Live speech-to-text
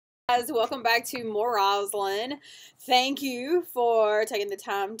Guys, welcome back to moreRoslyn. Thank you for taking the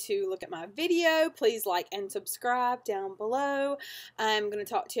time to look at my video. Please like and subscribe down below. I'm going to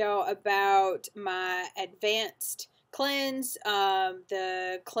talk to y'all about my advanced cleanse, from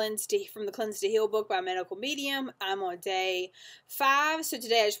the Cleanse to Heal book by Medical Medium. I'm on day 5, so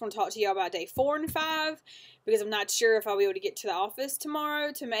today I just want to talk to y'all about day 4 and 5 because I'm not sure if I'll be able to get to the office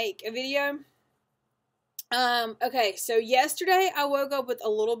tomorrow to make a video. Okay, so yesterday I woke up with a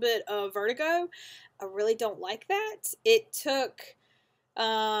little bit of vertigo. I really don't like that. It took,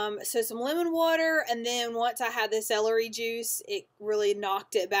 so some lemon water, and then once I had the celery juice, it really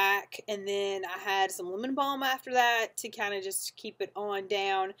knocked it back, and then I had some lemon balm after that to kind of just keep it on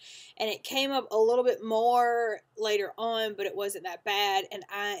down, and it came up a little bit more later on, but it wasn't that bad, and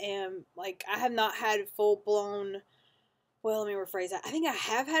I have not had full-blown, well, let me rephrase that. I think I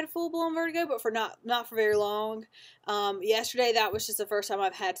have had full-blown vertigo, but for not for very long. Yesterday, that was just the first time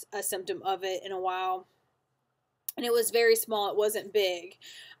I've had a symptom of it in a while. And it was very small. It wasn't big.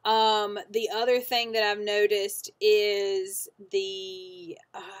 The other thing that I've noticed is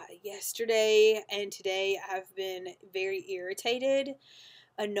yesterday and today I've been very irritated,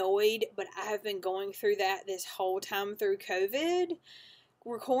 annoyed, but I have been going through that this whole time through COVID.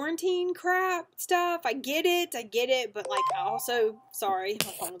 Quarantine crap stuff. I get it, but like I also, sorry,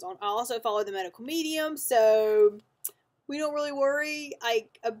 my phone was on. I also follow the Medical Medium, so we don't really worry.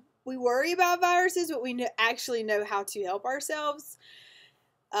 We worry about viruses, but we actually know how to help ourselves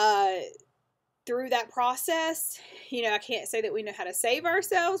through that process. You know, I can't say that we know how to save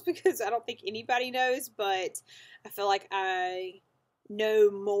ourselves because I don't think anybody knows, but I feel like I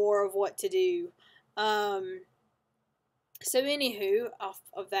know more of what to do. So anywho, off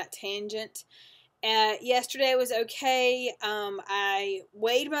of that tangent, yesterday was okay. I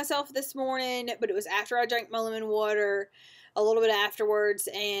weighed myself this morning, but it was after I drank my lemon water, a little bit afterwards,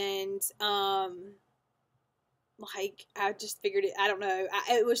 and like I just figured it. I don't know.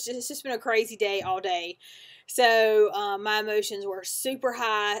 It's just been a crazy day all day. So my emotions were super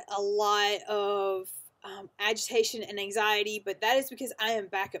high, a lot of agitation and anxiety, but that is because I am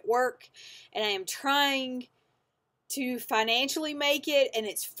back at work and I am trying to financially make it, and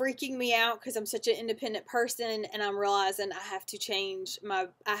it's freaking me out because I'm such an independent person, and I'm realizing I have to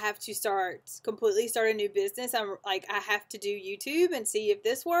completely start a new business. I'm like, I have to do YouTube and see if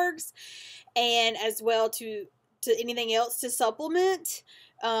this works, and as well to anything else to supplement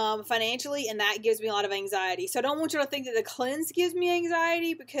financially, and that gives me a lot of anxiety. So I don't want you to think that the cleanse gives me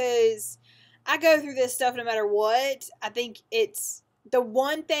anxiety, because I go through this stuff no matter what. I think it's the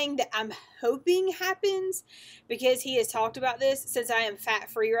one thing that I'm hoping happens, because he has talked about this, since I am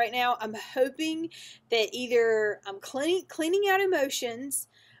fat-free right now, I'm hoping that either I'm cleaning out emotions,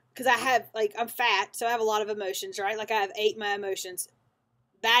 because I'm fat, so I have a lot of emotions, right? Like I have 8 my emotions.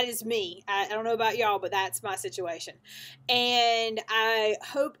 That is me. I don't know about y'all, but that's my situation. And I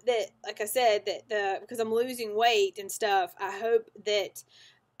hope that, like I said, that because I'm losing weight and stuff, I hope that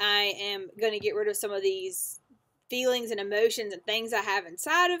I am going to get rid of some of these feelings and emotions and things I have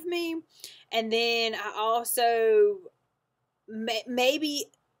inside of me. And then I also, maybe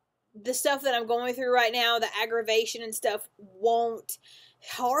the stuff that I'm going through right now, the aggravation and stuff, won't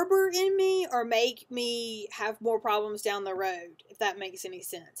harbor in me or make me have more problems down the road, if that makes any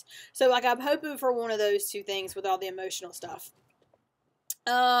sense. So like I'm hoping for one of those two things with all the emotional stuff.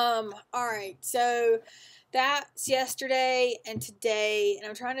 Alright, so that's yesterday and today, and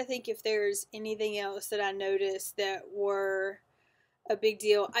I'm trying to think if there's anything else that I noticed that were a big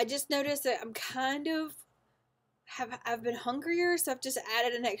deal. I just noticed that I'm kind of I've been hungrier, so I've just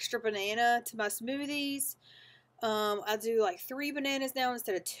added an extra banana to my smoothies. I do like 3 bananas now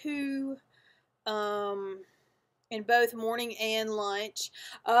instead of 2, in both morning and lunch.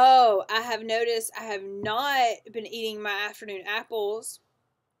 Oh, I have noticed I have not been eating my afternoon apples,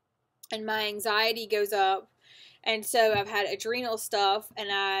 and my anxiety goes up, and so I've had adrenal stuff, and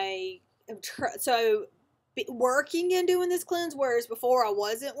I am working and doing this cleanse, whereas before I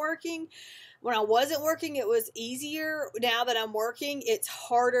wasn't working. When I wasn't working, it was easier. Now that I'm working, it's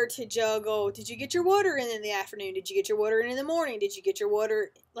harder to juggle. Did you get your water in the afternoon? Did you get your water in the morning? Did you get your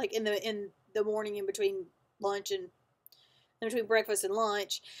water like in the morning in between lunch and in between breakfast and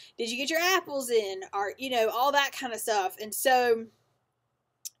lunch? Did you get your apples in? Or, you know, all that kind of stuff. And so,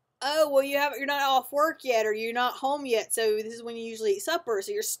 oh, well, you're not off work yet, or you're not home yet, so this is when you usually eat supper,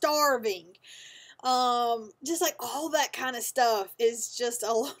 so you're starving. Just like all that kind of stuff is just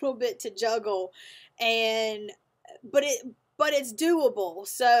a little bit to juggle, but but it's doable,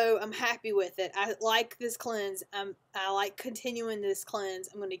 so I'm happy with it. I like this cleanse. I like continuing this cleanse.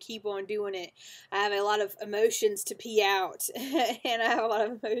 I'm going to keep on doing it. I have a lot of emotions to pee out, and I have a lot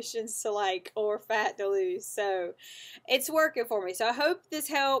of emotions to like, or fat to lose, so it's working for me. So I hope this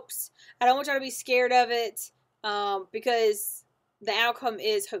helps. I don't want y'all to be scared of it, because the outcome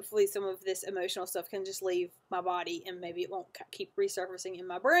is hopefully some of this emotional stuff can just leave my body, and maybe it won't keep resurfacing in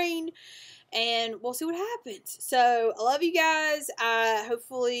my brain, and we'll see what happens. So I love you guys. I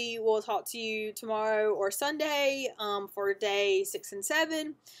hopefully will talk to you tomorrow or Sunday for day 6 and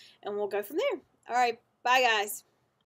 7, and we'll go from there. All right, bye guys.